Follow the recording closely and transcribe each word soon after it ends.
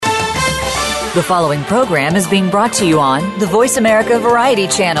The following program is being brought to you on the Voice America Variety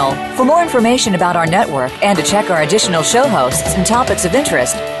Channel. For more information about our network and to check our additional show hosts and topics of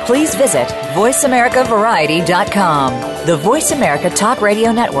interest, please visit voiceamericavariety.com. The Voice America Talk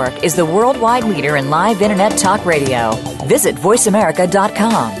Radio Network is the worldwide leader in live Internet talk radio. Visit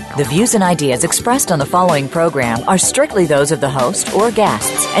voiceamerica.com. The views and ideas expressed on the following program are strictly those of the host or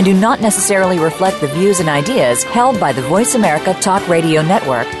guests and do not necessarily reflect the views and ideas held by the Voice America Talk Radio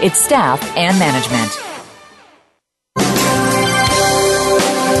Network, its staff, and management.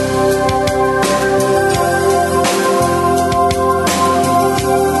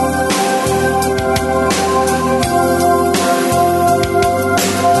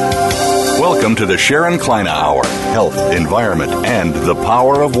 Welcome to the Sharon Kleyne Hour, Health, Environment, and the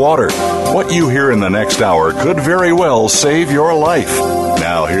Power of Water. What you hear in the next hour could very well save your life.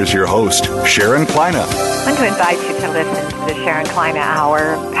 Now, here's your host, Sharon Kleyne. I want to invite you to listen to the Sharon Kleyne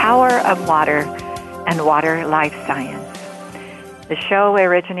Hour, Power of Water and Water Life Science. The show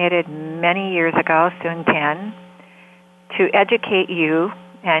originated many years ago, soon 10, to educate you,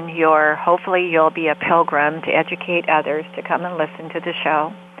 and hopefully you'll be a pilgrim to educate others to come and listen to the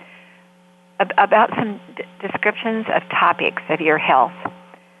show about some descriptions of topics of your health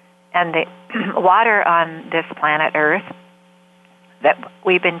and the water on this planet Earth that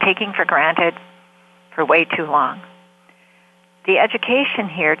we've been taking for granted for way too long. The education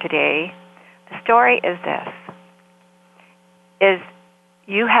here today, the story is this, is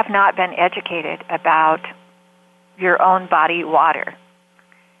you have not been educated about your own body water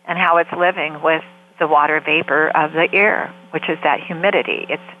and how it's living with the water vapor of the air, which is that humidity.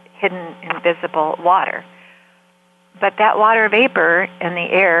 It's hidden, invisible water. But that water vapor in the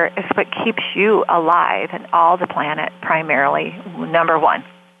air is what keeps you alive and all the planet, primarily, number one.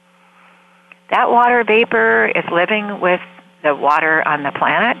 That water vapor is living with the water on the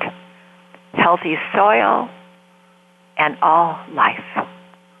planet, healthy soil, and all life.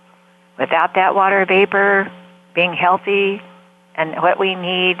 Without that water vapor being healthy and what we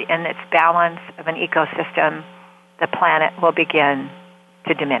need in its balance of an ecosystem, the planet will begin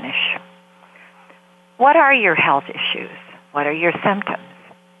to diminish. What are your health issues? What are your symptoms?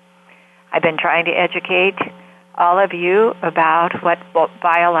 I've been trying to educate all of you about what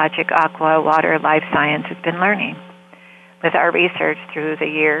biologic aqua water life science has been learning with our research through the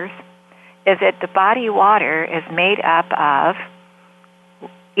years, is that the body water is made up of,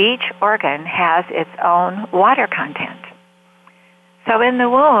 each organ has its own water content. So in the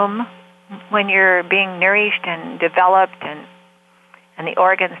womb, when you're being nourished and developed and the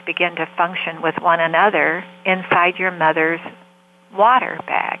organs begin to function with one another inside your mother's water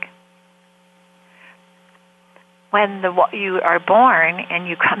bag. When you are born and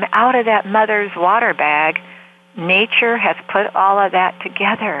you come out of that mother's water bag, nature has put all of that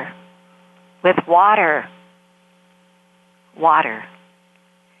together with water. Water.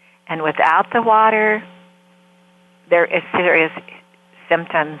 And without the water, there is serious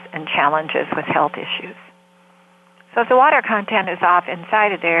symptoms and challenges with health issues. So if the water content is off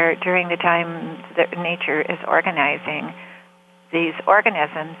inside of there during the time that nature is organizing these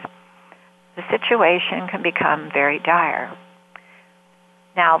organisms, the situation can become very dire.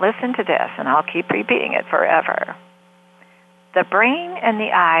 Now listen to this, and I'll keep repeating it forever. The brain and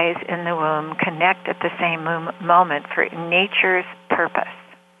the eyes in the womb connect at the same moment for nature's purpose.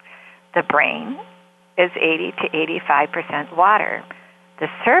 The brain is 80 to 85% water. The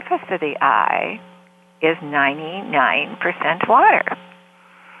surface of the eye is 99% water.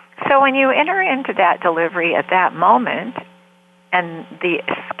 So when you enter into that delivery at that moment, and the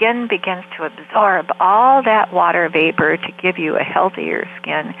skin begins to absorb all that water vapor to give you a healthier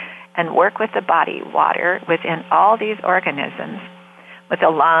skin and work with the body water within all these organisms, with the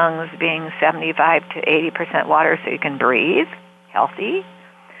lungs being 75 to 80% water so you can breathe healthy,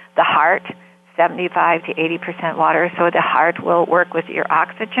 the heart 75 to 80% water so the heart will work with your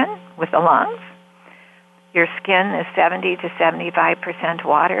oxygen with the lungs. Your skin is 70 to 75%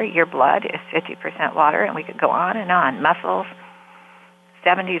 water. Your blood is 50% water, and we could go on and on. Muscles,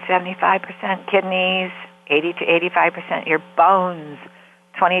 70 to 75%. Kidneys, 80 to 85%. Your bones,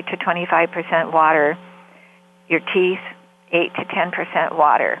 20 to 25% water. Your teeth, 8 to 10%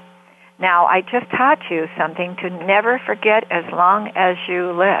 water. Now, I just taught you something to never forget as long as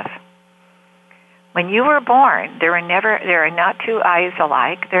you live. When you were born, there are not two eyes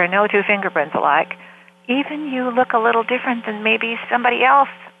alike. There are no two fingerprints alike. Even you look a little different than maybe somebody else.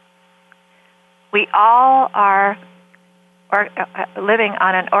 We all are living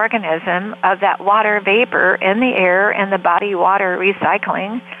on an organism of that water vapor in the air and the body water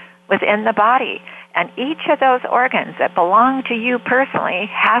recycling within the body. And each of those organs that belong to you personally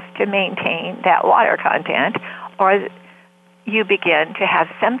has to maintain that water content, or you begin to have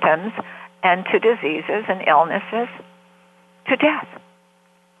symptoms and to diseases and illnesses to death.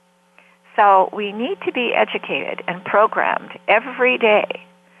 So we need to be educated and programmed every day.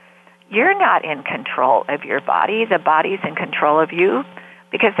 You're not in control of your body. The body's in control of you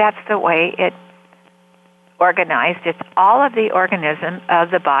because that's the way it organized. It's all of the organism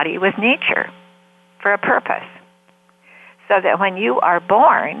of the body with nature for a purpose. So that when you are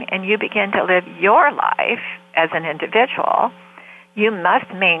born and you begin to live your life as an individual, you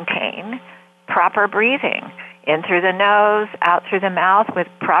must maintain proper breathing, in through the nose, out through the mouth, with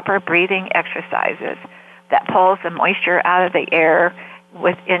proper breathing exercises that pulls the moisture out of the air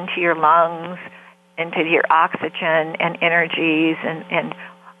into your lungs, into your oxygen and energies, and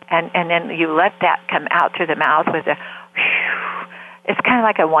then you let that come out through the mouth with a whew. It's kind of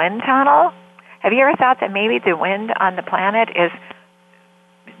like a wind tunnel. Have you ever thought that maybe the wind on the planet is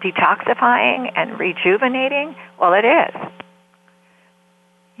detoxifying and rejuvenating? Well, it is.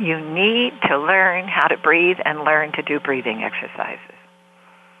 You need to learn how to breathe and learn to do breathing exercises.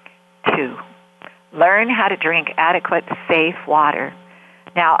 2, learn how to drink adequate, safe water.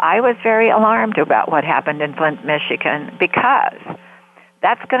 Now, I was very alarmed about what happened in Flint, Michigan, because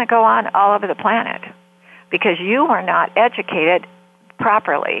that's going to go on all over the planet, because you were not educated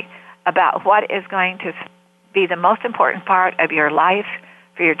properly about what is going to be the most important part of your life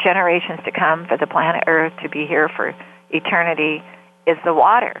for your generations to come, for the planet Earth to be here for eternity, is the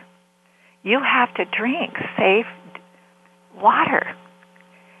water. You have to drink safe water.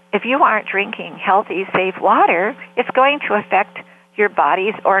 If you aren't drinking healthy, safe water, it's going to affect your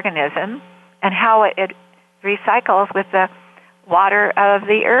body's organism and how it recycles with the water of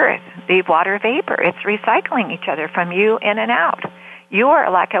the earth, the water vapor. It's recycling each other from you in and out. You are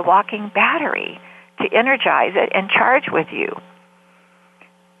like a walking battery to energize it and charge with you.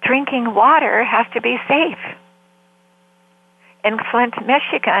 Drinking water has to be safe. In Flint,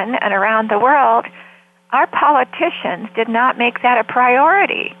 Michigan, and around the world, our politicians did not make that a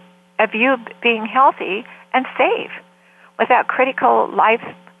priority of you being healthy and safe without critical life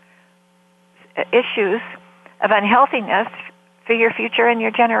issues of unhealthiness for your future and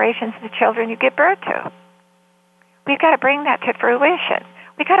your generations, the children you give birth to. We've got to bring that to fruition.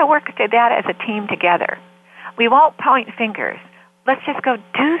 We've got to work to that as a team together. We won't point fingers. Let's just go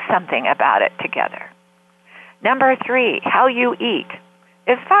do something about it together. Number 3, how you eat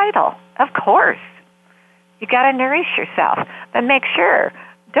is vital, of course. You got to nourish yourself, but make sure,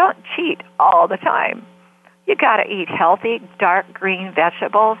 don't cheat all the time. You got to eat healthy, dark green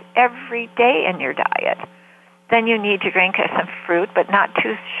vegetables every day in your diet. Then you need to drink some fruit, but not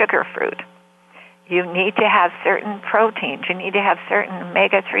too sugar fruit. You need to have certain proteins. You need to have certain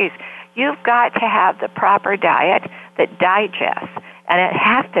omega-3s. You've got to have the proper diet that digests, and it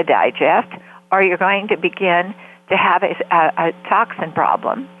has to digest, or you're going to begin to have a toxin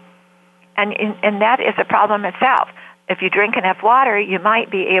problem. And that is a problem itself. If you drink enough water, you might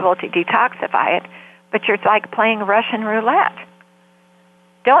be able to detoxify it, but you're like playing Russian roulette.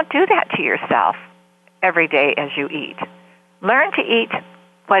 Don't do that to yourself every day as you eat. Learn to eat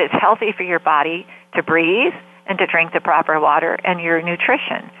what is healthy for your body, to breathe and to drink the proper water and your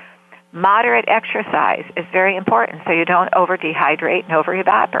nutrition. Moderate exercise is very important so you don't over-dehydrate and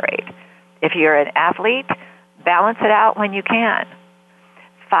over-evaporate. If you're an athlete, balance it out when you can.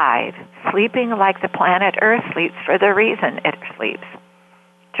 5, sleeping like the planet Earth sleeps for the reason it sleeps,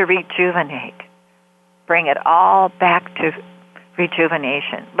 to rejuvenate. Bring it all back to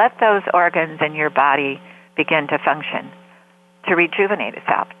rejuvenation. Let those organs in your body begin to function, to rejuvenate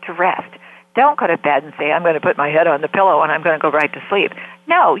itself, to rest. Don't go to bed and say, I'm going to put my head on the pillow and I'm going to go right to sleep.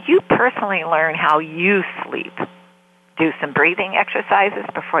 No, you personally learn how you sleep. Do some breathing exercises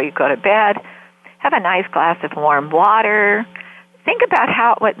before you go to bed. Have a nice glass of warm water. Think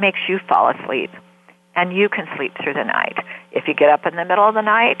about what makes you fall asleep, and you can sleep through the night. If you get up in the middle of the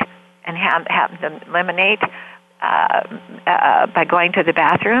night and have them eliminate by going to the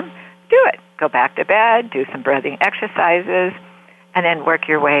bathroom, do it. Go back to bed, do some breathing exercises, and then work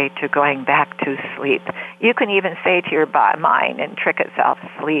your way to going back to sleep. You can even say to your mind and trick itself,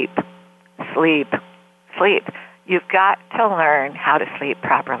 sleep, sleep, sleep. You've got to learn how to sleep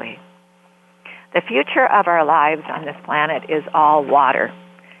properly. The future of our lives on this planet is all water,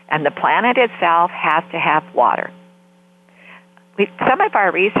 and the planet itself has to have water. Some of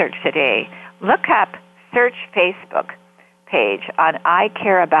our research today, look up, search Facebook page on I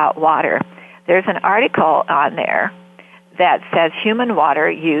Care About Water. There's an article on there that says human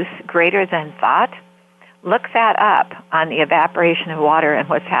water use greater than thought Look that up on the evaporation of water and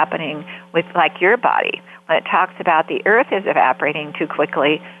what's happening with, like, your body. When it talks about the earth is evaporating too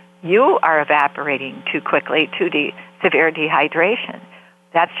quickly, you are evaporating too quickly to severe dehydration.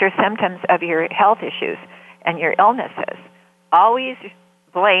 That's your symptoms of your health issues and your illnesses. Always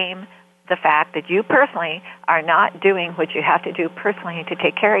blame the fact that you personally are not doing what you have to do personally to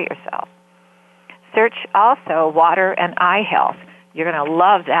take care of yourself. Search also water and eye health. You're going to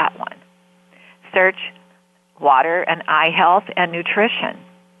love that one. Search water and eye health and nutrition.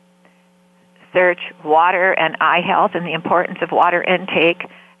 Search water and eye health, and the importance of water intake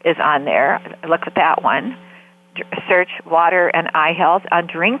is on there. Look at that one. Search water and eye health on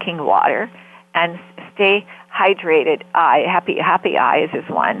drinking water, and stay hydrated. Happy eyes is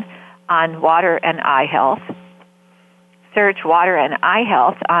one on water and eye health. Search water and eye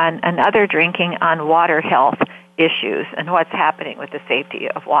health on another drinking on water health issues and what's happening with the safety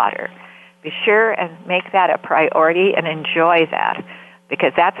of water. Be sure and make that a priority and enjoy that,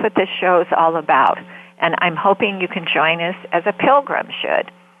 because that's what this show is all about. And I'm hoping you can join us as a pilgrim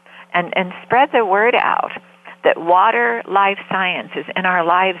should, and spread the word out that water life science is in our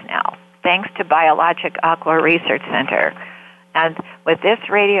lives now, thanks to Biologic Aqua Research Center. And with this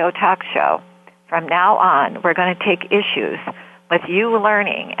radio talk show, from now on, we're going to take issues with you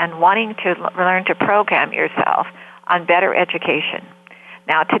learning and wanting to learn to program yourself on better education.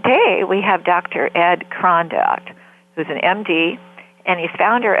 Now, today we have Dr. Ed Crondacht, who's an MD, and he's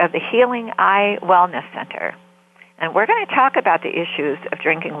founder of the Healing Eye Wellness Center. And we're going to talk about the issues of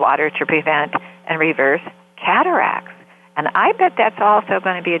drinking water to prevent and reverse cataracts. And I bet that's also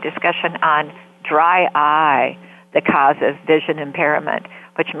going to be a discussion on dry eye, the cause of vision impairment,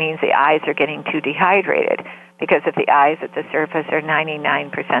 which means the eyes are getting too dehydrated. Because if the eyes at the surface are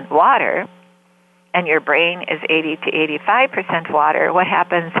 99% water and your brain is 80 to 85% water, what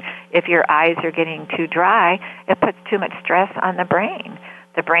happens if your eyes are getting too dry? It puts too much stress on the brain.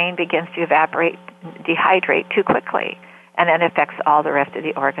 The brain begins to dehydrate too quickly, and then affects all the rest of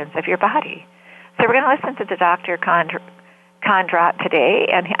the organs of your body. So we're going to listen to the Dr. Crondacht today,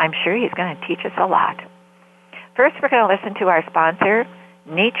 and I'm sure he's going to teach us a lot. First, we're going to listen to our sponsor,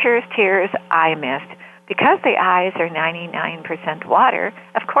 Nature's Tears Eye Mist. Because the eyes are 99% water,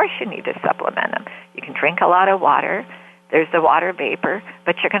 of course you need to supplement them. You can drink a lot of water. There's the water vapor,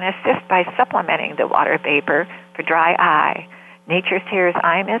 but you're going to assist by supplementing the water vapor for dry eye. Nature's Tears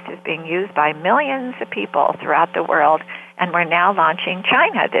Eye Mist is being used by millions of people throughout the world, and we're now launching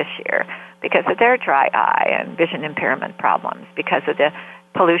China this year because of their dry eye and vision impairment problems, because of the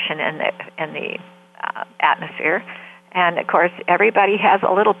pollution in the atmosphere. And, of course, everybody has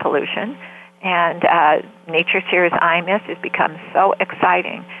a little pollution, and Nature's Tears Eye Mist has become so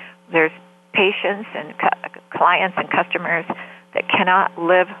exciting. There's patients and clients and customers that cannot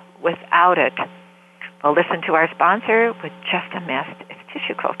live without it. We'll listen to our sponsor with just a mist. It's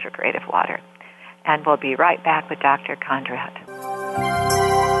tissue culture grade of water. And we'll be right back with Dr. Crondacht.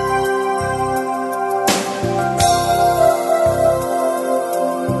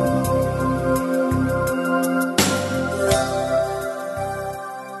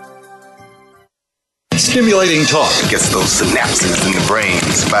 Stimulating talk. It gets those synapses in the brain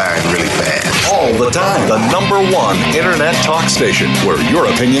firing really fast. All the time. The #1 Internet talk station where your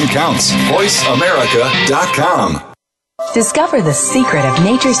opinion counts. VoiceAmerica.com. Discover the secret of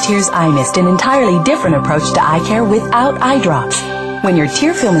Nature's Tears Eye Mist, an entirely different approach to eye care without eye drops. When your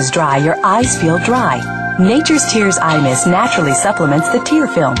tear film is dry, your eyes feel dry. Nature's Tears Eye Mist naturally supplements the tear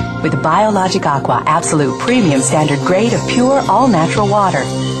film with Biologic Aqua Absolute Premium Standard Grade of pure, all-natural water.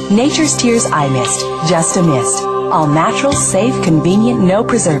 Nature's Tears Eye Mist, just a mist. All natural, safe, convenient, no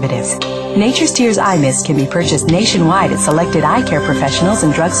preservatives. Nature's Tears Eye Mist can be purchased nationwide at selected eye care professionals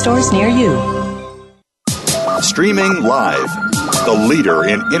and drugstores near you. Streaming live. The leader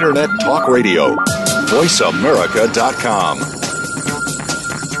in Internet talk radio. VoiceAmerica.com.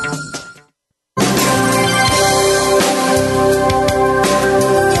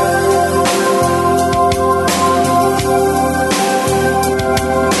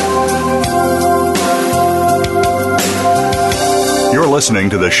 Listening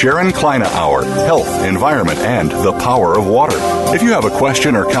to the Sharon Kleyne Hour, Health, Environment, and the Power of Water. If you have a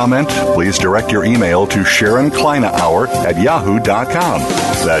question or comment, please direct your email to SharonKleyneHour@yahoo.com.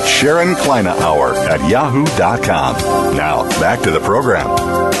 That's SharonKleyneHour@yahoo.com. Now, back to the program.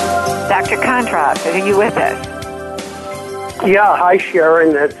 Dr. Crondacht, are you with us? Yeah, hi,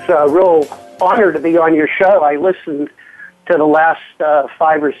 Sharon. It's a real honor to be on your show. I listened to the last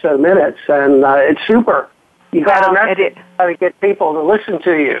 5 or so minutes, and it's super. You got a message how to get people to listen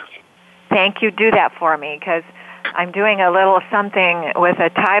to you. Thank you. Do that for me, because I'm doing a little something with a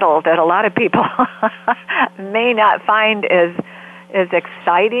title that a lot of people may not find as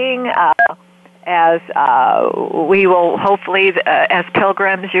exciting as we will hopefully, as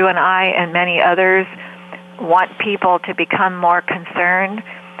pilgrims, you and I and many others, want people to become more concerned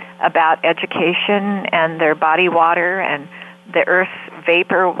about education and their body water and the earth's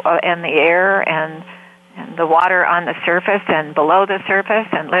vapor and the air and the water on the surface and below the surface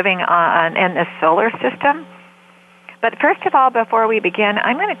and living in the solar system. But first of all, before we begin,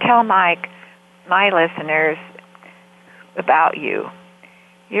 I'm going to tell my listeners about you.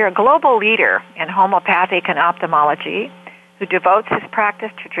 You're a global leader in homeopathic and ophthalmology who devotes his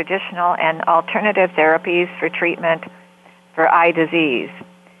practice to traditional and alternative therapies for treatment for eye disease.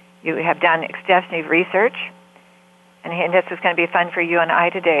 You have done extensive research, and this is going to be fun for you and I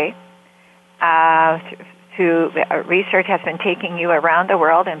today. Research has been taking you around the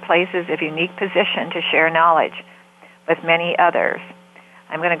world in places of unique position to share knowledge with many others.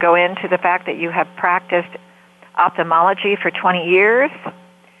 I'm going to go into the fact that you have practiced ophthalmology for 20 years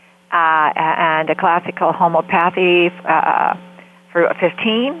and a classical homeopathy for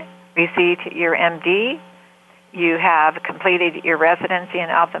 15, received your MD. You have completed your residency in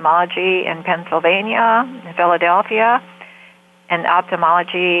ophthalmology in Pennsylvania, in Philadelphia, and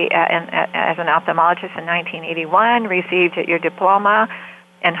ophthalmology as an ophthalmologist in 1981, received your diploma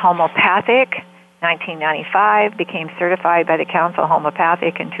in homeopathic 1995, became certified by the Council of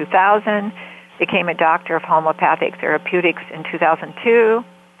Homeopathic in 2000, became a doctor of homeopathic therapeutics in 2002.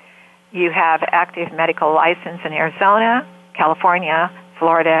 You have active medical license in Arizona, California,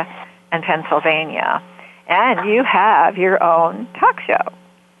 Florida, and Pennsylvania. And you have your own talk show.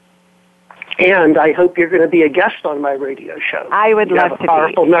 And I hope you're going to be a guest on my radio show. I would love to be. You have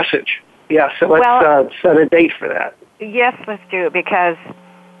a powerful message. Yeah, so let's set a date for that. Yes, let's do it, because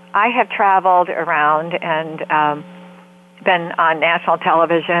I have traveled around and been on national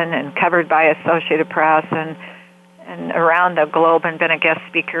television and covered by Associated Press and around the globe and been a guest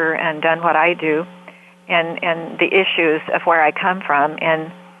speaker and done what I do and the issues of where I come from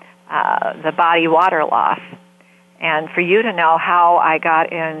in the body water loss. And for you to know how I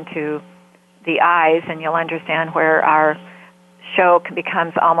got into the eyes, and you'll understand where our show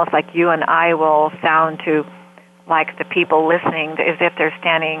becomes almost like you and I will sound to like the people listening, as if they're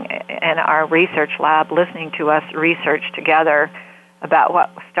standing in our research lab listening to us research together about what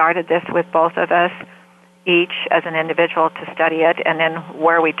started this with both of us, each as an individual to study it, and then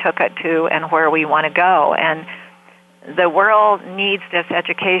where we took it to and where we want to go. And the world needs this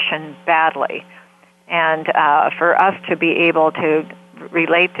education badly. And for us to be able to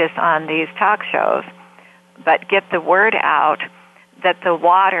relate this on these talk shows, but get the word out that the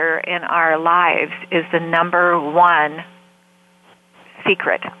water in our lives is the number one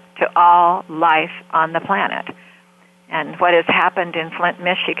secret to all life on the planet. And what has happened in Flint,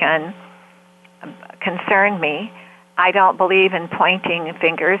 Michigan concerned me. I don't believe in pointing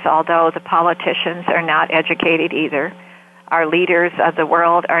fingers, although the politicians are not educated either. Our leaders of the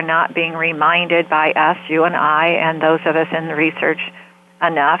world are not being reminded by us, you and I, and those of us in the research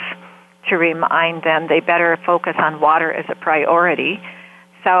enough to remind them they better focus on water as a priority.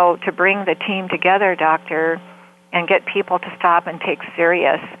 So to bring the team together, Doctor, and get people to stop and take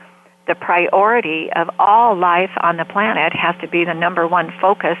serious the priority of all life on the planet has to be the number one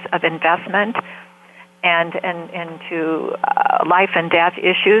focus of investment and into life and death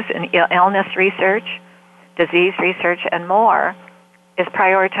issues and illness research, disease research, and more, is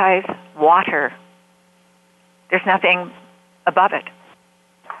prioritize water. There's nothing above it.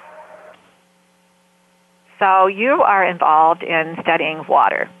 So you are involved in studying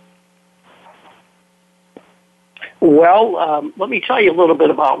water. Well, let me tell you a little bit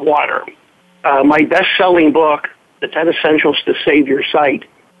about water. My best-selling book, The 10 Essentials to Save Your Sight,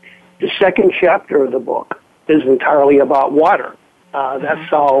 the second chapter of the book is entirely about water. That's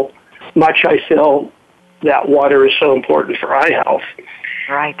how much I feel that water is so important for eye health.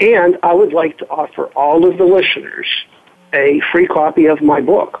 Right. And I would like to offer all of the listeners a free copy of my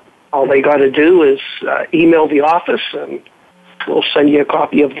book. All they got to do is email the office, and we'll send you a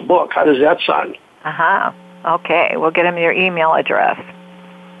copy of the book. How does that sound? Uh-huh. Okay. We'll get them your email address.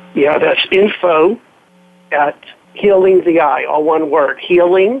 Yeah, that's info at Healing the Eye, all one word,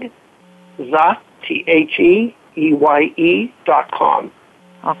 healing, THEEYE.com.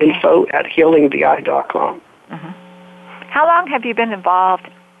 Okay. Info at healingtheeye.com. Mm-hmm. How long have you been involved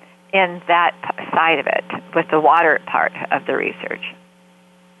in that side of it, with the water part of the research?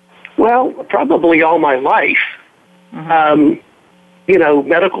 Well, probably all my life. Mm-hmm.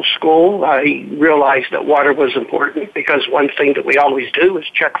 Medical school, I realized that water was important because one thing that we always do is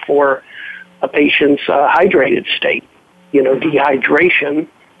check for a patient's hydrated state. Dehydration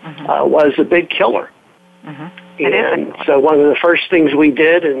was a big killer. And so one of the first things we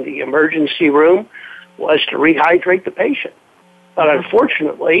did in the emergency room was to rehydrate the patient. But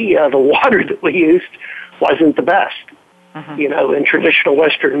unfortunately, the water that we used wasn't the best. In traditional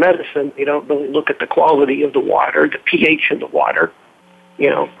Western medicine, they don't really look at the quality of the water, the pH of the water.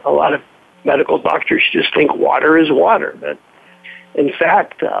 A lot of medical doctors just think water is water. But in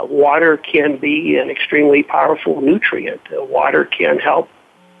fact, water can be an extremely powerful nutrient. Water can help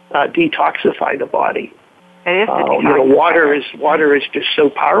detoxify the body. It is water is just so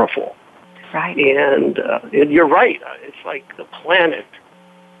powerful. Right. And you're right. It's like the planet.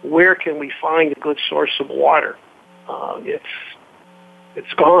 Where can we find a good source of water?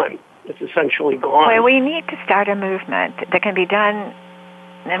 It's gone. It's essentially gone. Well, we need to start a movement that can be done,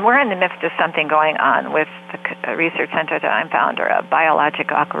 and we're in the midst of something going on with the research center that I'm founder of,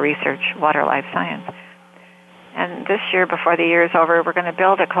 Biologic Aqua Research, Water Life Science. And this year, before the year is over, we're going to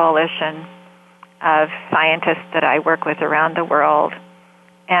build a coalition of scientists that I work with around the world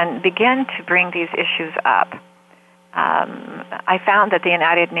and begin to bring these issues up. I found that the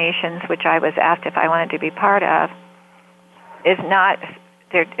United Nations, which I was asked if I wanted to be part of, is not.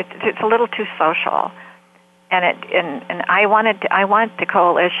 It's a little too social, and I want the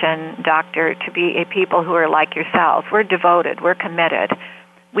coalition, Doctor, to be a people who are like yourselves. We're devoted. We're committed.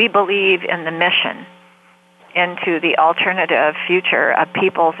 We believe in the mission into the alternative future of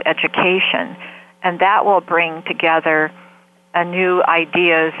people's education, and that will bring together new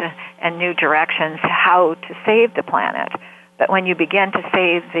ideas and new directions how to save the planet. But when you begin to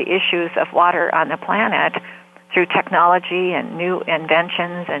save the issues of water on the planet through technology and new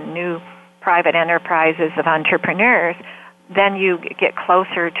inventions and new private enterprises of entrepreneurs, then you get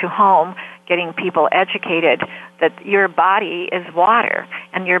closer to home, getting people educated that your body is water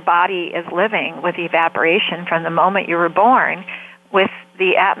and your body is living with evaporation from the moment you were born with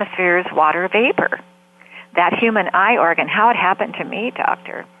the atmosphere's water vapor. That human eye organ, how it happened to me,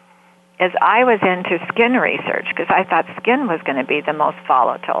 Doctor, is I was into skin research because I thought skin was going to be the most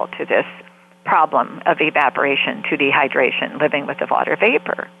volatile to this problem of evaporation to dehydration, living with the water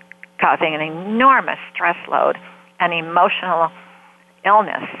vapor, causing an enormous stress load and emotional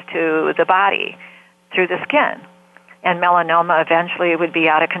illness to the body through the skin. And melanoma eventually would be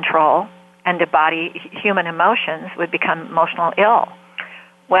out of control, and the body, human emotions, would become emotional ill.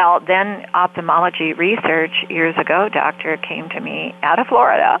 Well, then ophthalmology research years ago, Doctor, came to me out of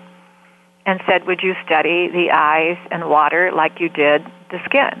Florida and said, would you study the eyes and water like you did the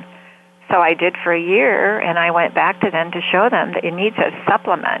skin? So I did for a year, and I went back to them to show them that it needs a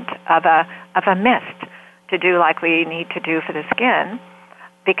supplement of a mist to do like we need to do for the skin,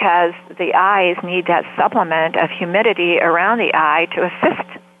 because the eyes need that supplement of humidity around the eye to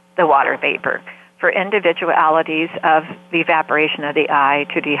assist the water vapor for individualities of the evaporation of the eye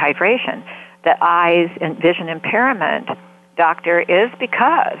to dehydration. The eye's vision impairment, Doctor, is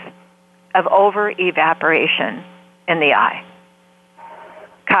because of over-evaporation in the eye,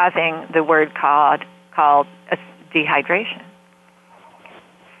 causing the word called dehydration.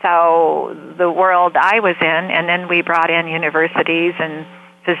 So the world I was in, and then we brought in universities and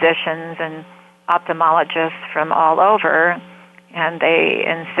physicians and ophthalmologists from all over, and they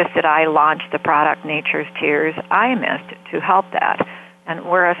insisted I launch the product Nature's Tears Eye Mist to help that. And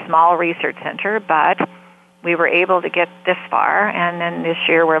we're a small research center, but we were able to get this far, and then this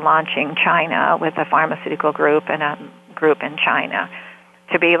year we're launching China with a pharmaceutical group and a group in China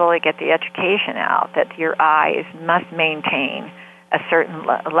to be able to get the education out that your eyes must maintain a certain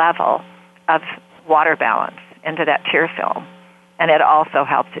level of water balance into that tear film, and it also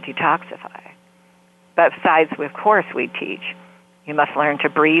helps to detoxify. But besides, of course, we teach you must learn to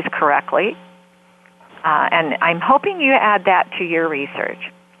breathe correctly, and I'm hoping you add that to your research,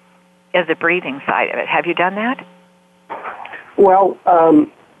 is the breathing side of it. Have you done that? Well,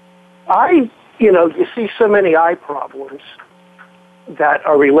 you see so many eye problems that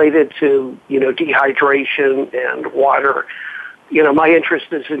are related to, dehydration and water. My interest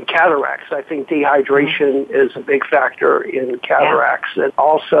is in cataracts. I think dehydration is a big factor in cataracts, and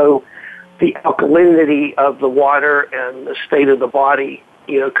also the alkalinity of the water and the state of the body,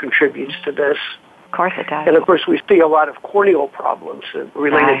 contributes to this. Of course it does. And of course, we see a lot of corneal problems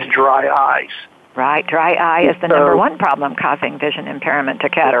related to dry eyes. Right. Dry eye is the number one problem causing vision impairment to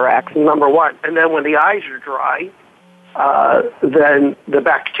cataracts. Number one. And then when the eyes are dry, then the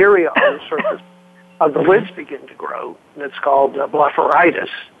bacteria on the surface of the lids begin to grow, and it's called blepharitis.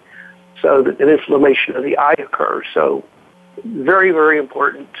 So an inflammation of the eye occurs. So very, very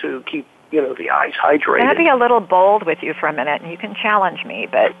important to keep the eyes hydrated. I'm going to be a little bold with you for a minute, and you can challenge me,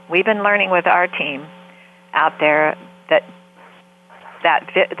 but we've been learning with our team out there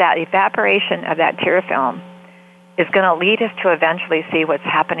that evaporation of that tear film is going to lead us to eventually see what's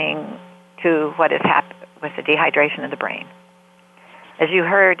happening to what is happening with the dehydration of the brain. As you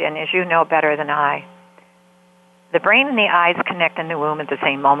heard, and as you know better than I, the brain and the eyes connect in the womb at the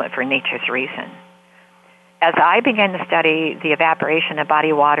same moment for nature's reason. As I began to study the evaporation of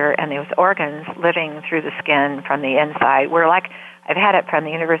body water and those organs living through the skin from the inside, we're like, I've had it from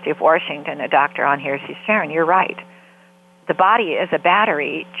the University of Washington, a doctor on here says, Sharon, you're right. The body is a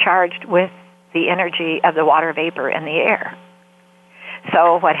battery charged with the energy of the water vapor in the air.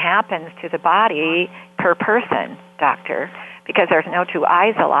 So what happens to the body per person, doctor, because there's no two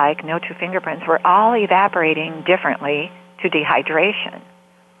eyes alike, no two fingerprints, we're all evaporating differently to dehydration.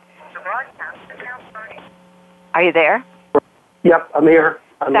 Are you there? Yep, I'm here.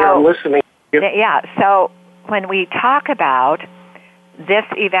 I'm listening. Yep. Yeah, so when we talk about this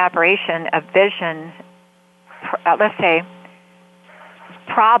evaporation of vision, let's say,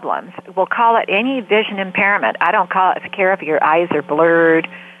 problems, we'll call it any vision impairment. I don't call it care if your eyes are blurred,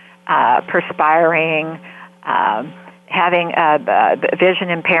 perspiring, having a vision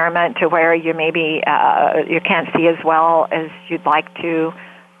impairment to where you maybe you can't see as well as you'd like to,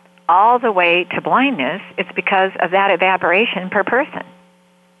 all the way to blindness. It's because of that evaporation per person.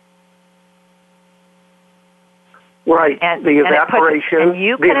 Right. And the evaporation.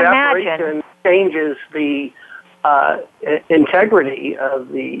 You can imagine changes the integrity of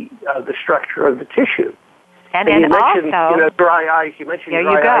the structure of the tissue. And you then mentioned, also, dry eyes. You mentioned there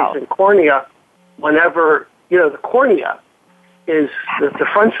dry eyes and cornea. Whenever the cornea is the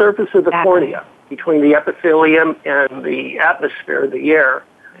front surface of the cornea between the epithelium and the atmosphere, the air.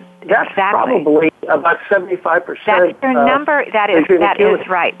 That's probably about 75%. That's their number. That is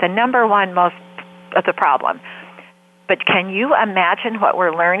right. The number one most of the problem. But can you imagine what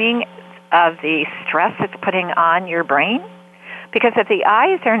we're learning of the stress it's putting on your brain? Because if the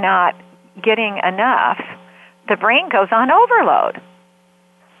eyes are not getting enough, the brain goes on overload.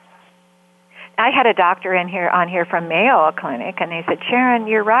 I had a doctor on here from Mayo Clinic, and they said, Sharon,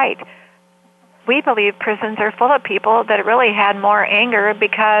 you're right. We believe prisons are full of people that really had more anger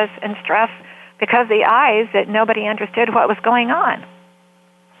and stress because the eyes that nobody understood what was going on,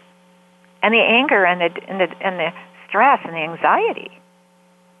 and the anger and the stress and the anxiety,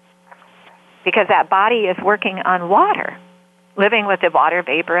 because that body is working on water, living with the water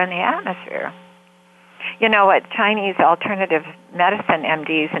vapor in the atmosphere. You know what Chinese alternative medicine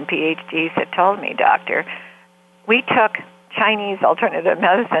MDs and PhDs have told me, doctor? We took Chinese alternative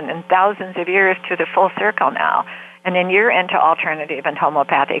medicine in thousands of years to the full circle now, and then you're into alternative and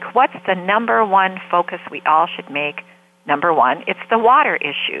homeopathic. What's the number one focus we all should make? Number one, it's the water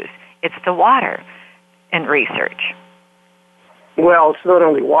issues. It's the water in research. Well, it's not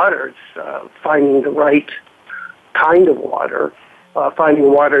only water. It's finding the right kind of water,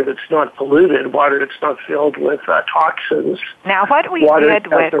 finding water that's not polluted, water that's not filled with toxins. Now, what we water did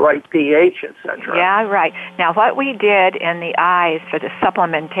that has the right pH, etc. Yeah, right. Now, what we did in the eyes for the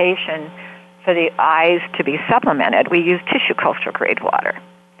supplementation, for the eyes to be supplemented, we used tissue culture grade water,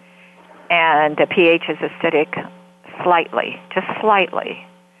 and the pH is acidic slightly, just slightly,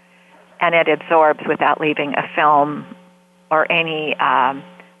 and it absorbs without leaving a film or any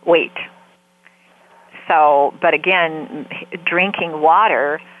weight. So, but again, drinking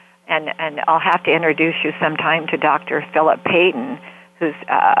water, and I'll have to introduce you sometime to Dr. Philip Payton, who's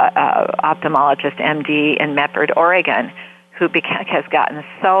ophthalmologist, MD in Medford, Oregon, who has gotten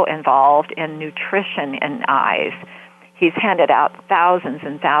so involved in nutrition in eyes. He's handed out thousands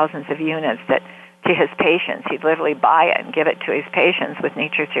and thousands of units to his patients. He'd literally buy it and give it to his patients with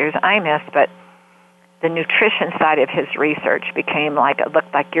Nature's Tears Eye Mist, but the nutrition side of his research became it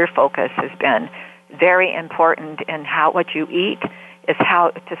looked like your focus has been very important in what you eat is how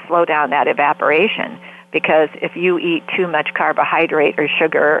to slow down that evaporation. Because if you eat too much carbohydrate or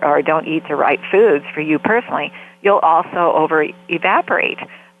sugar or don't eat the right foods for you personally, you'll also over-evaporate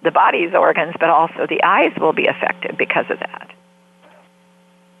the body's organs, but also the eyes will be affected because of that.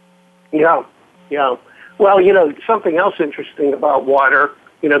 Yeah. Well, something else interesting about water,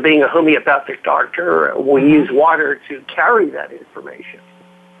 being a homeopathic doctor, we use water to carry that information.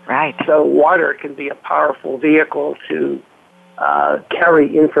 Right. So water can be a powerful vehicle to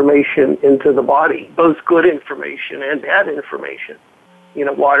carry information into the body, both good information and bad information.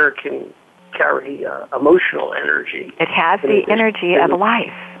 Water can carry emotional energy. It has the energy of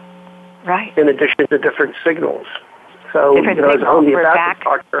life, right? In addition to different signals. So, as a homeopathic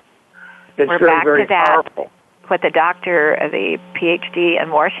doctor, it's very, very powerful. what the doctor, the PhD in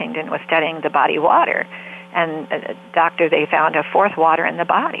Washington, was studying the body water. And doctor, they found a fourth water in the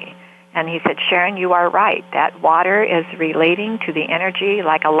body. And he said, Sharon, you are right. That water is relating to the energy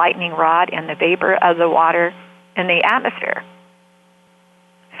like a lightning rod in the vapor of the water in the atmosphere.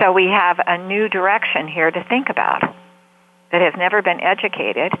 So we have a new direction here to think about that has never been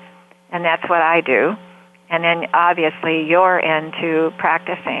educated, and that's what I do. And then obviously you're into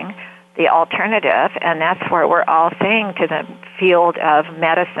practicing the alternative, and that's where we're all saying to the field of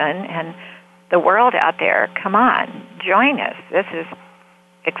medicine and the world out there, come on, join us. This is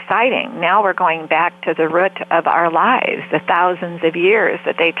exciting. Now we're going back to the root of our lives, the thousands of years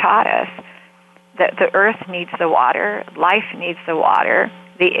that they taught us that the earth needs the water, life needs the water.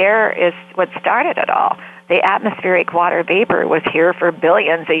 The air is what started it all. The atmospheric water vapor was here for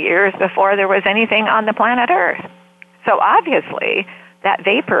billions of years before there was anything on the planet Earth. So obviously, that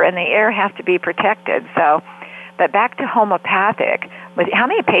vapor in the air has to be protected. So, but back to homeopathic. How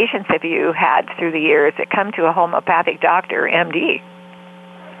many patients have you had through the years that come to a homeopathic doctor, MD?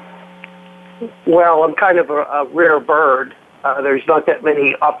 Well, I'm kind of a rare bird. There's not that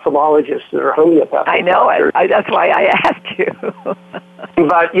many ophthalmologists that are homeopathic. I know doctors. it. That's why I asked you.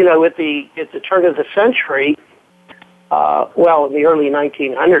 But, at the turn of the century, in the early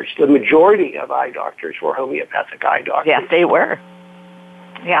 1900s, the majority of eye doctors were homeopathic eye doctors. Yes, they were.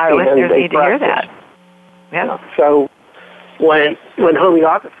 Yeah, our listeners need to hear that. Yeah. So when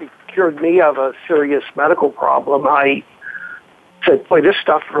homeopathy cured me of a serious medical problem, I said, boy, this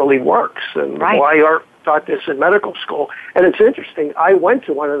stuff really works. And why aren't taught this in medical school? And it's interesting. I went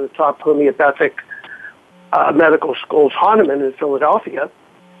to one of the top homeopathic medical schools, Hahnemann in Philadelphia.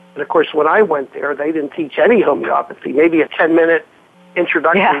 And, of course, when I went there, they didn't teach any homeopathy, maybe a 10-minute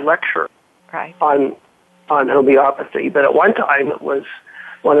introductory lecture on homeopathy. But at one time, it was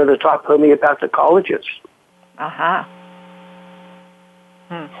one of the top homeopathic colleges. Uh-huh.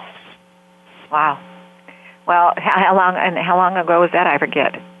 Wow. Well, how long ago was that? I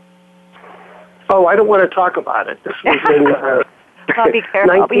forget. Oh, I don't want to talk about it. This was in well, be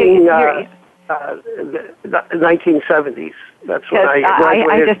careful. 1970s. That's when I graduated.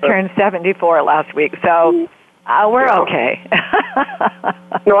 I just turned 74 last week, so we're okay.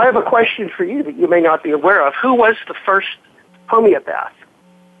 No, I have a question for you that you may not be aware of. Who was the first homeopath?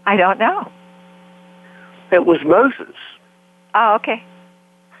 I don't know. It was Moses. Oh, okay.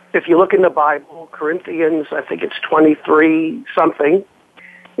 If you look in the Bible, Corinthians, I think it's 23-something,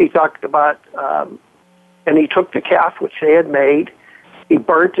 he talked about, and he took the calf which they had made, he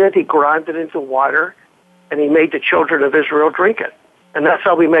burnt it, he ground it into water, and he made the children of Israel drink it. And that's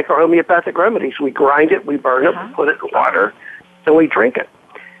how we make our homeopathic remedies. We grind it, we burn it, we put it in water, and we drink it.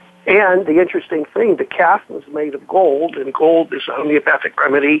 And the interesting thing, the calf was made of gold, and gold is a homeopathic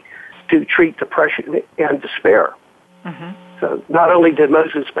remedy to treat depression and despair. Mm-hmm. So not only did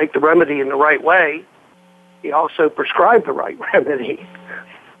Moses make the remedy in the right way, he also prescribed the right remedy.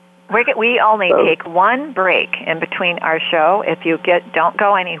 We only take one break in between our show. If you don't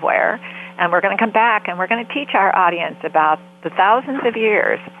go anywhere, and we're going to come back and we're going to teach our audience about the thousands of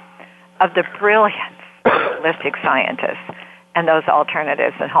years of the brilliant holistic scientists and those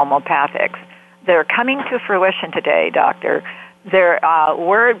alternatives and homeopathics. They're coming to fruition today, Doctor.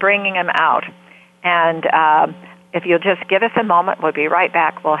 We're bringing them out. And if you'll just give us a moment, we'll be right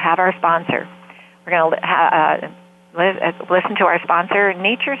back. We'll have our sponsor. We're going to listen to our sponsor,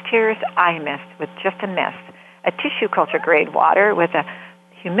 Nature's Tears Eye Mist with just a mist, a tissue culture grade water with a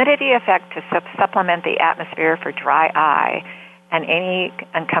humidity effect to supplement the atmosphere for dry eye and any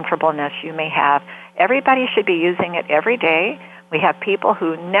uncomfortableness you may have. Everybody should be using it every day. We have people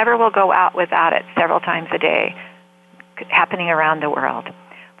who never will go out without it several times a day happening around the world.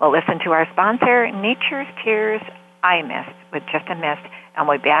 Well, listen to our sponsor, Nature's Tears Eye Mist with just a mist, and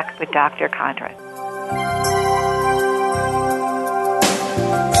we'll be back with Dr. Conrad.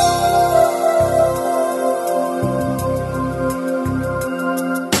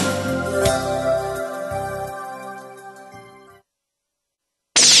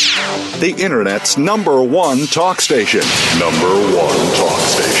 The Internet's #1 talk station. #1 talk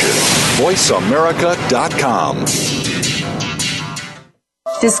station. VoiceAmerica.com.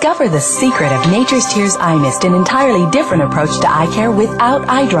 Discover the secret of Nature's Tears Eye Mist, an entirely different approach to eye care without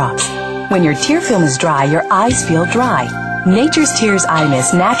eye drops. When your tear film is dry, your eyes feel dry. Nature's Tears Eye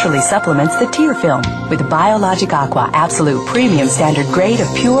Mist naturally supplements the tear film with Biologic Aqua Absolute Premium Standard Grade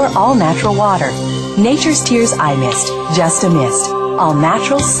of pure, all-natural water. Nature's Tears Eye Mist, just a mist. All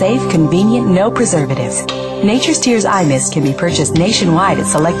natural, safe, convenient, no preservatives. Nature's Tears Eye Mist can be purchased nationwide at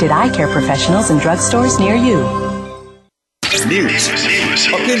selected eye care professionals and drugstores near you. News,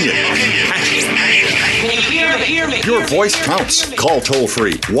 opinion, passion. Your voice counts. Call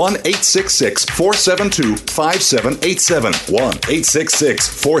toll-free 1-866-472-5787.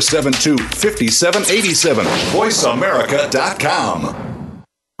 1-866-472-5787. VoiceAmerica.com.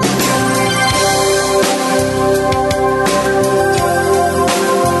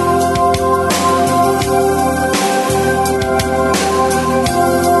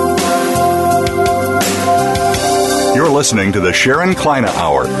 You're listening to the Sharon Kleyne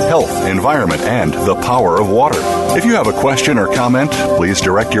Hour, Health, Environment, and the Power of Water. If you have a question or comment, please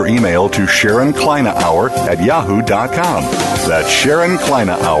direct your email to SharonKleyneHour@yahoo.com. That's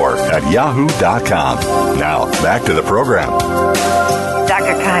SharonKleyneHour@yahoo.com. Now, back to the program.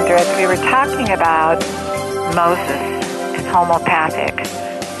 Dr. Condris, we were talking about Moses and homeopathic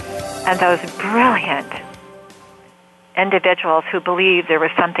and those brilliant individuals who believed there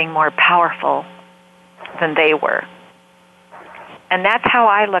was something more powerful than they were. And that's how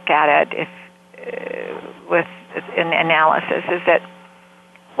I look at it with an analysis, is that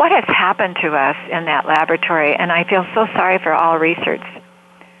what has happened to us in that laboratory, and I feel so sorry for all research,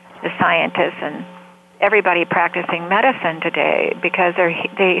 the scientists and everybody practicing medicine today, because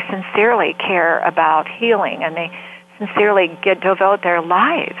they sincerely care about healing, and they sincerely devote their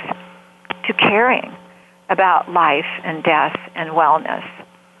lives to caring about life and death and wellness.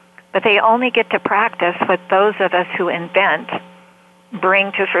 But they only get to practice what those of us who invent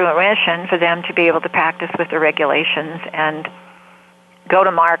bring to fruition for them to be able to practice with the regulations and go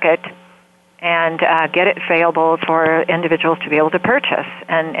to market and get it available for individuals to be able to purchase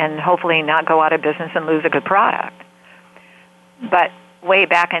and hopefully not go out of business and lose a good product. But way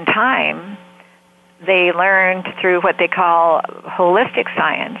back in time, they learned through what they call holistic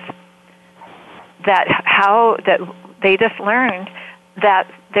science that they just learned that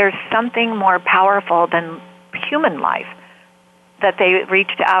there's something more powerful than human life that they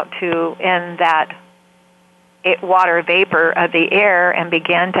reached out to in that water vapor of the air and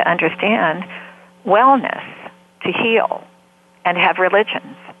began to understand wellness to heal and have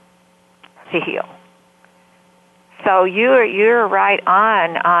religions to heal. So you're right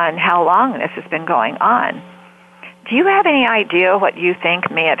on how long this has been going on. Do you have any idea what you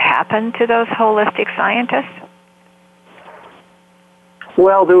think may have happened to those holistic scientists?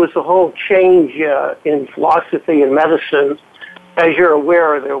 Well, there was a whole change in philosophy and medicine. As you're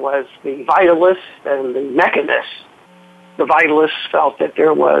aware, there was the vitalists and the mechanists. The vitalists felt that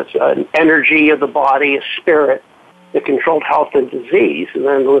there was an energy of the body, a spirit that controlled health and disease. And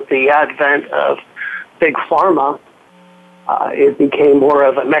then with the advent of Big Pharma, it became more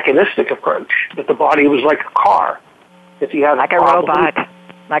of a mechanistic approach, that the body was like a car. If you had like a problem,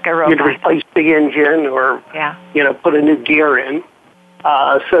 like a robot. You'd replace the engine or, put a new gear in.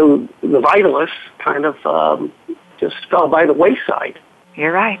 So the vitalists kind of just fell by the wayside.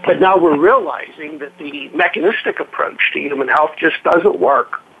 You're right. But now we're realizing that the mechanistic approach to human health just doesn't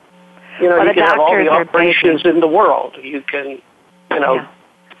work. You can have all the operations in the world. You can,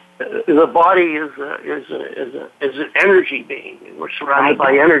 the body is an energy being. We're surrounded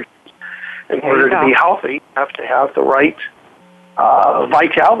by energy. In order to be healthy, you have to have the right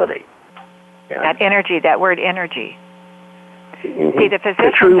vitality. That energy, that word energy. Mm-hmm. See, the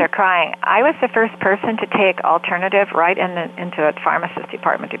physicians are crying. I was the first person to take alternative right into a pharmacist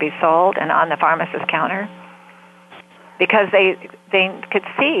department to be sold and on the pharmacist counter, because they could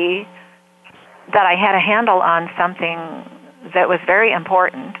see that I had a handle on something that was very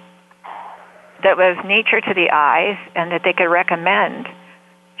important, that was nature to the eyes, and that they could recommend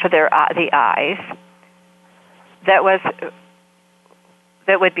for the eyes that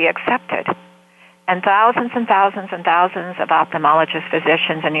would be accepted. And thousands and thousands and thousands of ophthalmologists,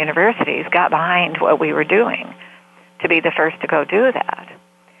 physicians, and universities got behind what we were doing to be the first to go do that.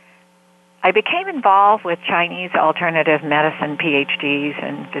 I became involved with Chinese alternative medicine PhDs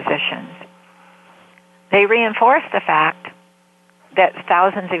and physicians. They reinforced the fact that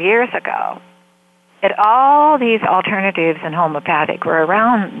thousands of years ago, that all these alternatives in homeopathic were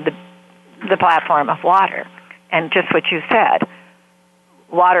around the platform of water. And just what you said,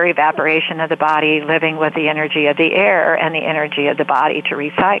 water evaporation of the body, living with the energy of the air and the energy of the body to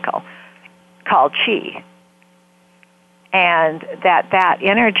recycle, called qi. And that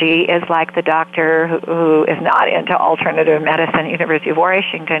energy is like the doctor who is not into alternative medicine, University of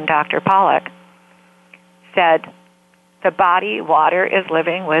Washington, Dr. Pollack, said the body water is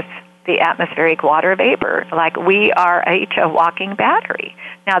living with the atmospheric water vapor, like we are each a walking battery.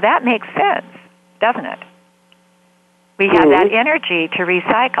 Now that makes sense, doesn't it? We have that energy to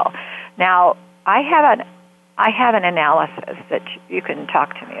recycle. Now, I have an analysis that you can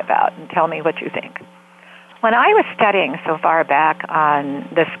talk to me about and tell me what you think. When I was studying so far back on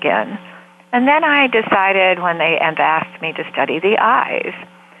the skin, And then I decided when they asked me to study the eyes.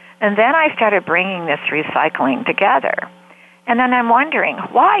 And then I started bringing this recycling together. And then I'm wondering,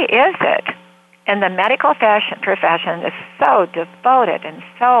 why is it in the medical profession is so devoted and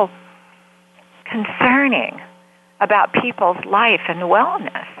so concerning about people's life and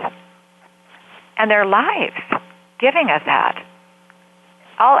wellness and their lives, giving us that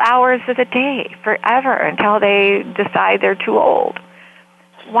all hours of the day, forever, until they decide they're too old.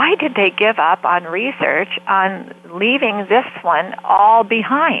 Why did they give up on research on leaving this one all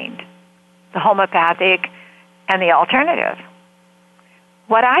behind, the homeopathic and the alternative?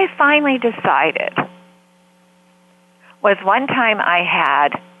 What I finally decided was one time I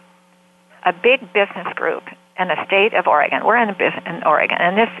had a big business group in the state of Oregon. We're in Oregon,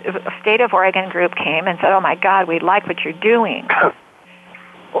 and this state of Oregon group came and said, "Oh my God, we like what you're doing.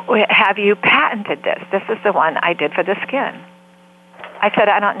 Have you patented this?" This is the one I did for the skin. I said,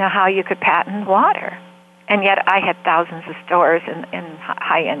 "I don't know how you could patent water." And yet I had thousands of stores in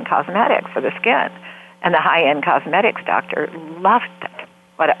high-end cosmetics for the skin. And the high-end cosmetics doctor loved it,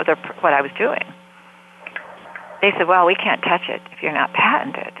 what I was doing. They said, "Well, we can't touch it if you're not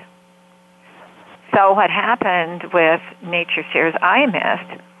patented." So what happened with Nature's Tears Eye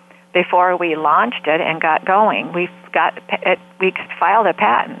Mist, before we launched it and got going, we filed a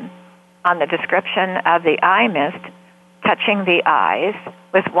patent on the description of the eye mist touching the eyes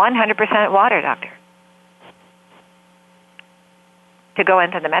with 100% water, doctor, to go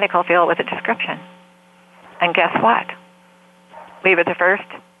into the medical field with a description. And guess what? We were the first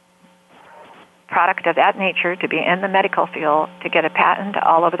product of that nature to be in the medical field to get a patent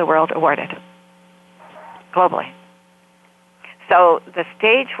all over the world awarded, globally. So the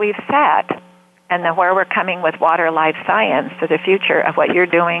stage we've set and where we're coming with water life science for the future of what you're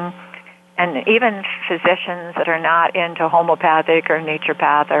doing, and even physicians that are not into homeopathic or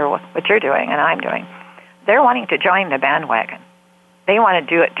naturopath or what you're doing and I'm doing, they're wanting to join the bandwagon. They want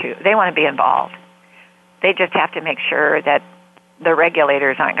to do it too. They want to be involved. They just have to make sure that the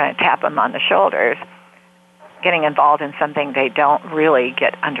regulators aren't going to tap them on the shoulders getting involved in something they don't really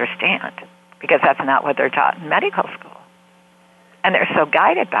understand, because that's not what they're taught in medical school. And they're so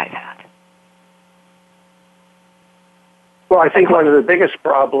guided by that. Well, I think one of the biggest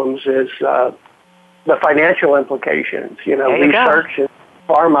problems is the financial implications. Research and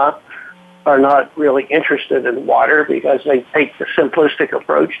pharma are not really interested in water because they take the simplistic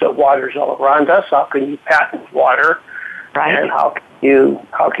approach that water's all around us. How can you patent water? Right. And how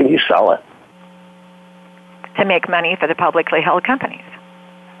can you sell it? To make money for the publicly held companies.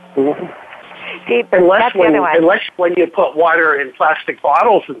 Mm-hmm. See, unless when you put water in plastic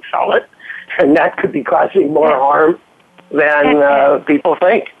bottles and sell it, and that could be causing more harm than people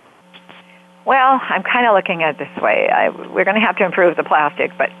think. Well, I'm kind of looking at it this way. We're going to have to improve the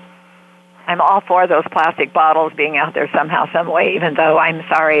plastic, but I'm all for those plastic bottles being out there somehow, some way, even though I'm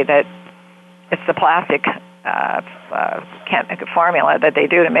sorry that it's the plastic formula that they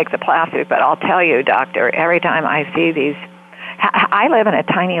do to make the plastic. But I'll tell you, doctor, every time I see these, I live in a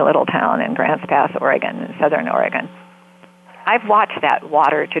tiny little town in Grants Pass, Oregon, in southern Oregon. I've watched that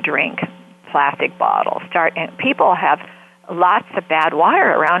water to drink plastic bottles start, and people have lots of bad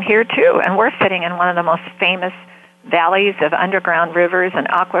water around here too, and we're sitting in one of the most famous valleys of underground rivers and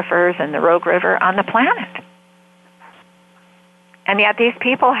aquifers and the Rogue River on the planet. And yet these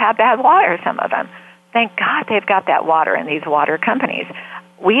people have bad water, some of them. Thank God they've got that water in these water companies.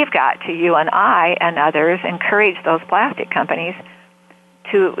 We've got to, you and I and others, encourage those plastic companies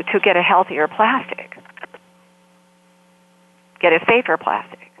to get a healthier plastic, get a safer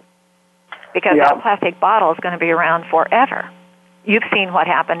plastic. Because that plastic bottle is going to be around forever. You've seen what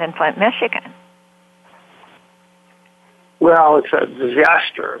happened in Flint, Michigan. Well, it's a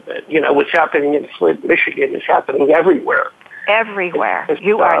disaster. But, what's happening in Flint, Michigan is happening everywhere. Everywhere.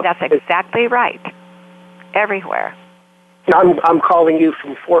 That's exactly right. Everywhere. I'm calling you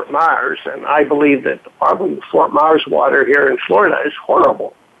from Fort Myers, and I believe that probably the Fort Myers water here in Florida is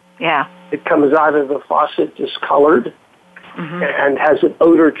horrible. Yeah. It comes out of the faucet discolored and has an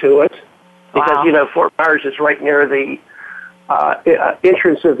odor to it. Because, Fort Myers is right near the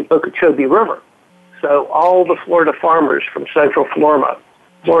entrance of the Okeechobee River. So all the Florida farmers from Central Florida,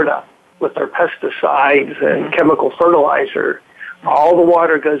 with their pesticides and chemical fertilizer, all the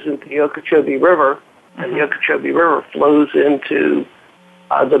water goes into the Okeechobee River, and the Okeechobee River flows into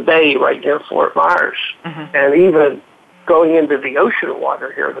the bay right near Fort Myers. And even going into the ocean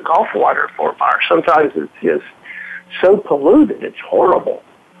water here, the Gulf water of Fort Myers, sometimes it's just so polluted, it's horrible.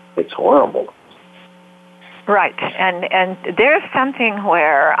 It's horrible. Right, and there's something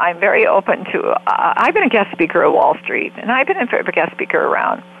where I'm very open to. I've been a guest speaker at Wall Street, and I've been a guest speaker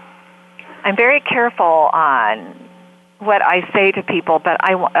around I'm very careful on what I say to people, but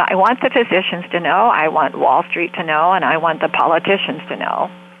I want the physicians to know, I want Wall Street to know, and I want the politicians to know.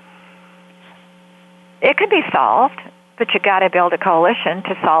 It could be solved, but you got to build a coalition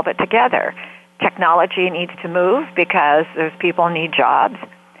to solve it together. Technology needs to move because those people need jobs,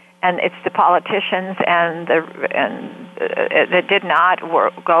 and it's the politicians that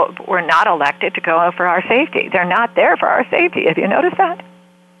were not elected to go for our safety. They're not there for our safety. Have you noticed that?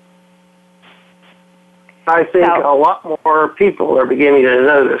 I think a lot more people are beginning to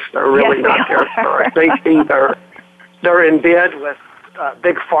notice they're really not there for our safety. They're in bed with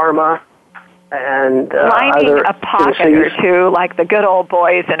big pharma and lining a pocket or two, like the good old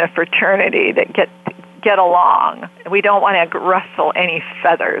boys in a fraternity that get along. We don't want to rustle any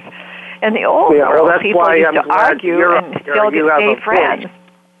feathers. In the old world, people used to argue and still stay friends.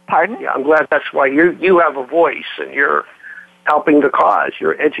 Pardon? Yeah, I'm glad that's why you have a voice and you're helping the cause.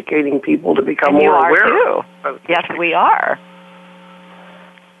 You're educating people to become more aware. You are too. Yes, we are.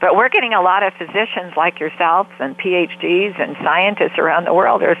 But we're getting a lot of physicians like yourself and PhDs and scientists around the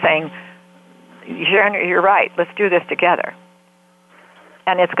world are saying, Sharon, you're right, let's do this together.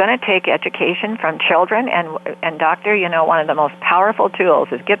 And it's going to take education from children. And doctor, one of the most powerful tools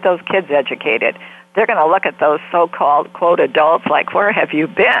is get those kids educated. They're going to look at those so-called, quote, adults like, where have you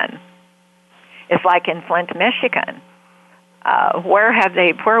been? It's like in Flint, Michigan. Where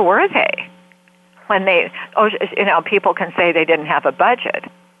were they? When people can say they didn't have a budget.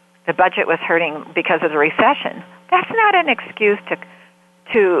 The budget was hurting because of the recession. That's not an excuse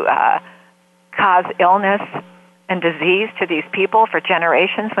to cause illness and disease to these people for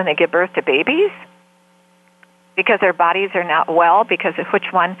generations when they give birth to babies, because their bodies are not well, because of which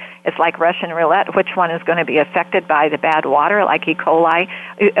one is like Russian roulette, which one is going to be affected by the bad water, like E. coli.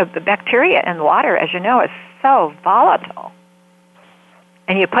 The bacteria in water, as you know, is so volatile.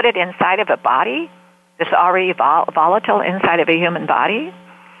 And you put it inside of a body that's already volatile inside of a human body.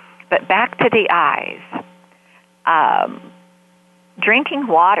 But back to the eyes. Drinking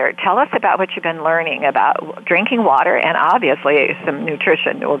water. Tell us about what you've been learning about drinking water, and obviously some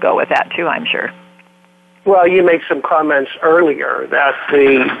nutrition will go with that too, I'm sure. Well, you made some comments earlier that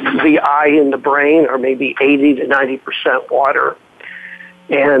the eye and the brain are maybe 80 to 90% water.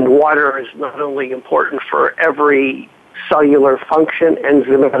 And water is not only important for every cellular function,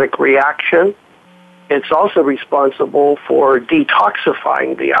 enzymatic reaction, it's also responsible for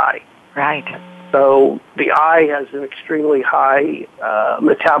detoxifying the eye. Right. So the eye has an extremely high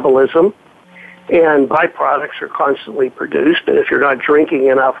metabolism, and byproducts are constantly produced. And if you're not drinking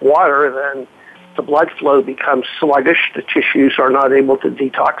enough water, then the blood flow becomes sluggish. The tissues are not able to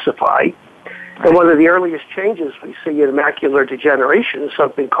detoxify. And one of the earliest changes we see in macular degeneration is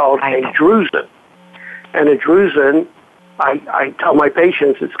something called a drusen. And a drusen, I tell my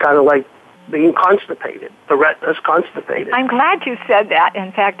patients, it's kind of like being constipated. The retina's constipated. I'm glad you said that.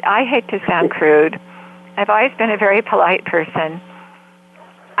 In fact, I hate to sound crude. I've always been a very polite person.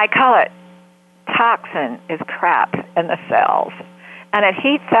 I call it toxin is crap in the cells. And it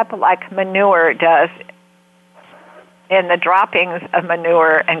heats up like manure does in the droppings of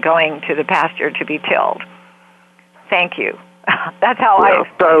manure and going to the pasture to be tilled. Thank you. That's how I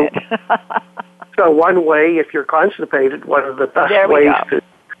explain it. So one way, if you're constipated, one of the best ways to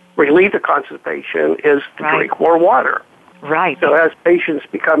relieve the constipation is to drink more water. Right. So as patients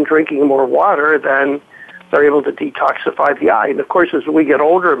become drinking more water, then they're able to detoxify the eye. And of course, as we get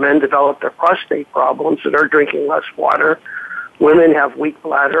older, men develop their prostate problems and are drinking less water. Women have weak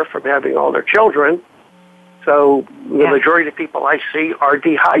bladder from having all their children. So the majority of people I see are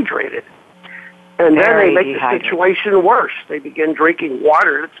dehydrated. And then they make the situation worse. They begin drinking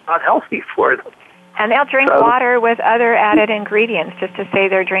water that's not healthy for them. And they'll drink water with other added ingredients just to say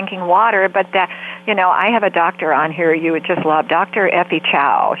they're drinking water. But, I have a doctor on here you would just love, Dr. Effie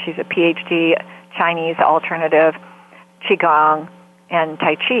Chow. She's a PhD, Chinese alternative, Qigong, and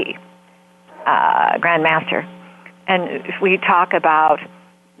Tai Chi Grandmaster. And we talk about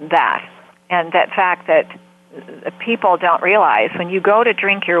that and that fact that people don't realize when you go to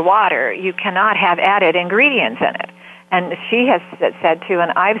drink your water, you cannot have added ingredients in it. And she has said too,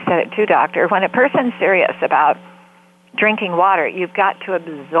 and I've said it too, doctor, when a person's serious about drinking water, you've got to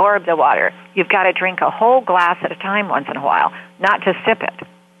absorb the water. You've got to drink a whole glass at a time once in a while, not just sip it.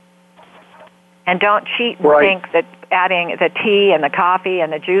 And don't cheat and think that adding the tea and the coffee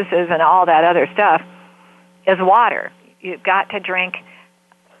and the juices and all that other stuff is water. You've got to drink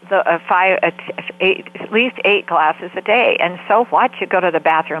at least 8 glasses a day. And so what? You go to the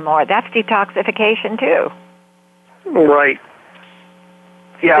bathroom more. That's detoxification too. Right.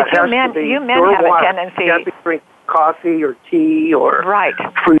 Yeah, but you men have a tendency. You have to drink coffee or tea or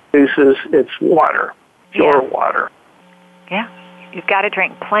fruit produces, it's water, pure water. Yeah. You've got to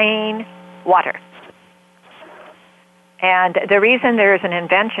drink plain water. And the reason there's an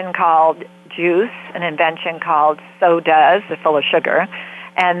invention called juice, an invention called sodas, they're full of sugar,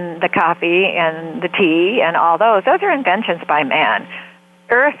 and the coffee and the tea and all those are inventions by man.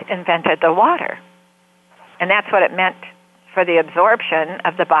 Earth invented the water. And that's what it meant for the absorption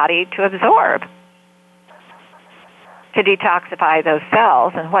of the body to absorb, to detoxify those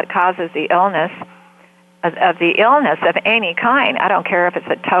cells. And what causes the illness of the illness of any kind, I don't care if it's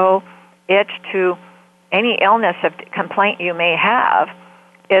a toe itch to any illness of complaint you may have,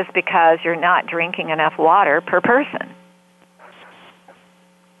 is because you're not drinking enough water per person.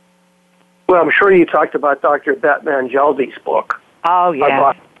 Well, I'm sure you talked about Dr. Batman Jaldi's book. Oh, yeah.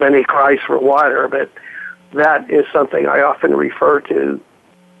 About many cries for water, but that is something I often refer to.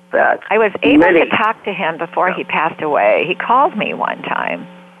 That I was able to talk to him before he passed away. He called me one time.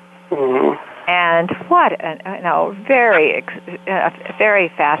 Mm-hmm. And what a very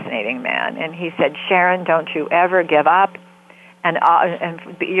fascinating man. And he said, Sharon, don't you ever give up. And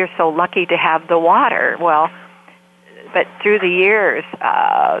you're so lucky to have the water. Well, but through the years,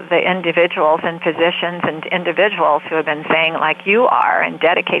 the individuals and physicians and individuals who have been saying, like you are, and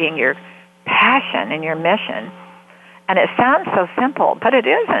dedicating your passion and your mission. And it sounds so simple, but it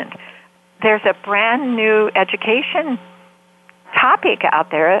isn't. There's a brand new education topic out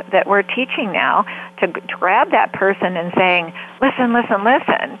there that we're teaching now to grab that person and saying, listen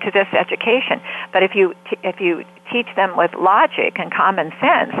to this education. But if you teach them with logic and common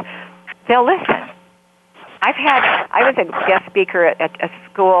sense, they'll listen. I was a guest speaker at a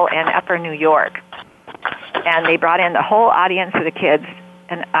school in Upper New York, and they brought in the whole audience of the kids,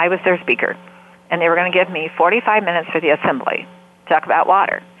 and I was their speaker. And they were going to give me 45 minutes for the assembly to talk about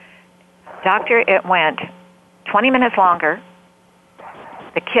water. Doctor, it went 20 minutes longer.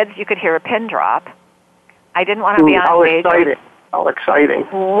 The kids, you could hear a pin drop. I didn't want to be on stage. How exciting.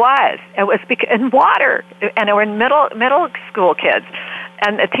 It was in water, and it were middle school kids.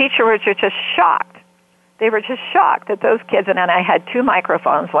 And the teacher was just shocked. They were just shocked that those kids, and then I had 2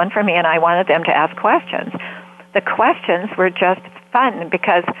 microphones, one for me, and I wanted them to ask questions. The questions were just fun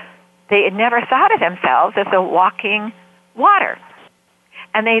because they had never thought of themselves as a walking water.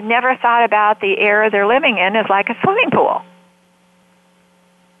 And they never thought about the air they're living in as like a swimming pool.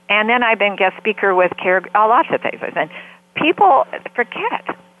 And then I've been guest speaker with lots of things. And people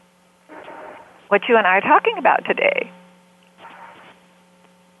forget what you and I are talking about today.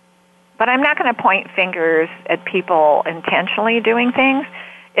 But I'm not going to point fingers at people intentionally doing things.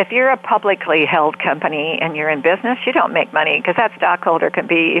 If you're a publicly held company and you're in business, you don't make money because that stockholder can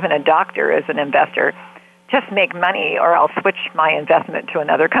be even a doctor as an investor. Just make money or I'll switch my investment to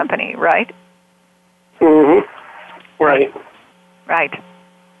another company, right? Mm-hmm. Right. Right.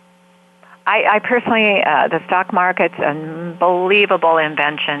 I personally, the stock market's an unbelievable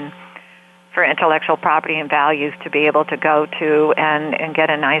invention for intellectual property and values to be able to go to and get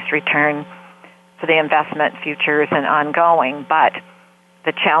a nice return for the investment futures and ongoing. But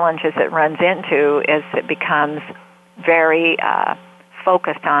the challenges it runs into is it becomes very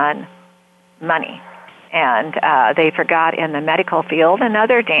focused on money. And they forgot in the medical field and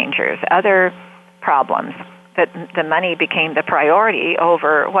other dangers, other problems, that the money became the priority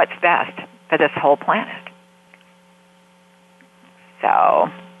over what's best for this whole planet. So,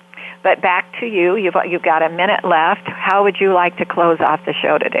 but back to you. You've got a minute left. How would you like to close off the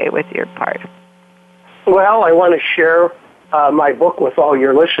show today with your part? Well, I want to share my book with all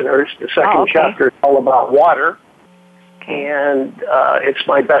your listeners. The second chapter is all about water, and it's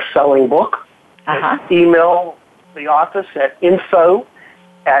my best-selling book. Email the office at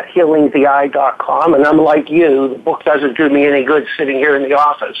info@healingtheeye.com, and I'm like you. The book doesn't do me any good sitting here in the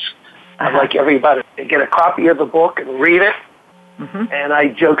office. I'd like everybody to get a copy of the book and read it. And I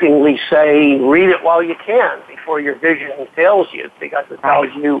jokingly say, read it while you can before your vision fails you, because it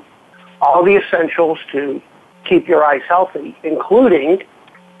tells you all the essentials to keep your eyes healthy, including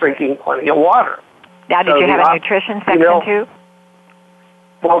drinking plenty of water. Now, did you have a nutrition section too?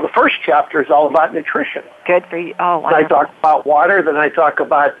 Well, the first chapter is all about nutrition. Good for you. Oh, wonderful. I talk about water, then I talk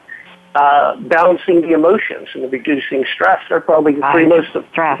about balancing the emotions and reducing stress. They're probably the 3 most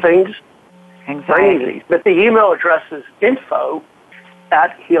important things. Anxiety. But the email address is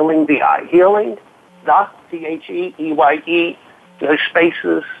info@healingtheeye. Healing, Theye, no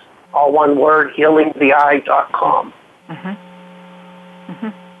spaces, all one word, healingtheeye.com.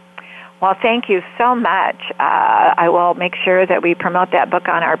 Well, thank you so much. I will make sure that we promote that book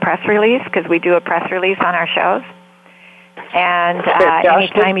on our press release, because we do a press release on our shows. And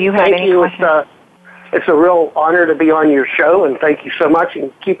anytime you have any questions. It's a real honor to be on your show, and thank you so much,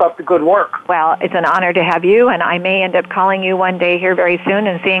 and keep up the good work. Well, it's an honor to have you, and I may end up calling you one day here very soon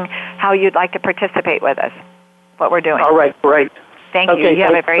and seeing how you'd like to participate with us, what we're doing. All right, great. Thank you. You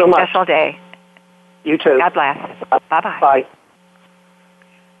have a very special day. You too. God bless. Bye-bye. Bye.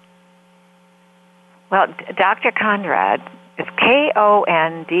 Well, Dr. Conrad is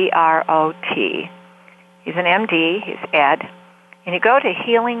Kondrot. He's an MD. He's Ed. And you go to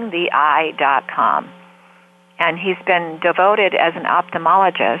healingtheeye.com. And he's been devoted as an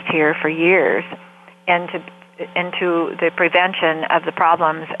ophthalmologist here for years into the prevention of the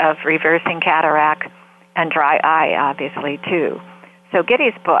problems of reversing cataract and dry eye, obviously, too. So get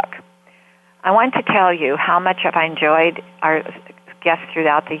his book. I want to tell you how much I've enjoyed our guests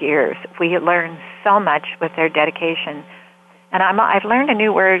throughout the years. We learn so much with their dedication. And I've learned a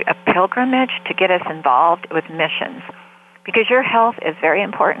new word, a pilgrimage, to get us involved with missions. Because your health is very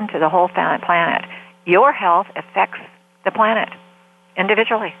important to the whole planet. Your health affects the planet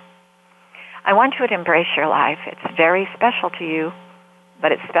individually. I want you to embrace your life. It's very special to you,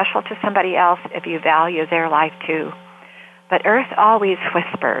 but it's special to somebody else if you value their life too. But Earth always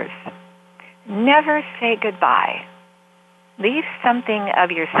whispers, never say goodbye. Leave something of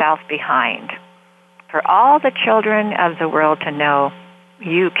yourself behind for all the children of the world to know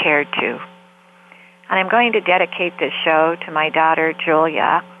you cared too. And I'm going to dedicate this show to my daughter,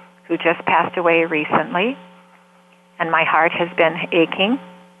 Julia, who just passed away recently. And my heart has been aching,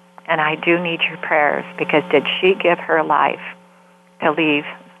 and I do need your prayers, because did she give her life to leave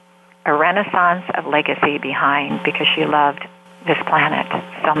a renaissance of legacy behind, because she loved this planet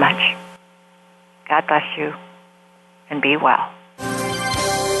so much. God bless you, and be well.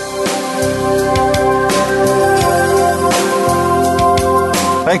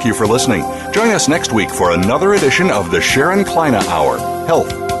 Thank you for listening. Join us next week for another edition of the Sharon Kleyne Hour,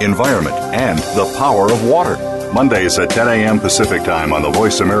 Health, Environment, and the Power of Water. Mondays at 10 a.m. Pacific Time on the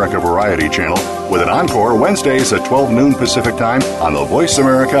Voice America Variety Channel, with an encore Wednesdays at 12 noon Pacific Time on the Voice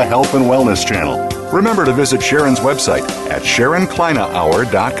America Health and Wellness Channel. Remember to visit Sharon's website at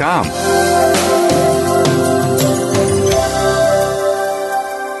SharonKleinehour.com.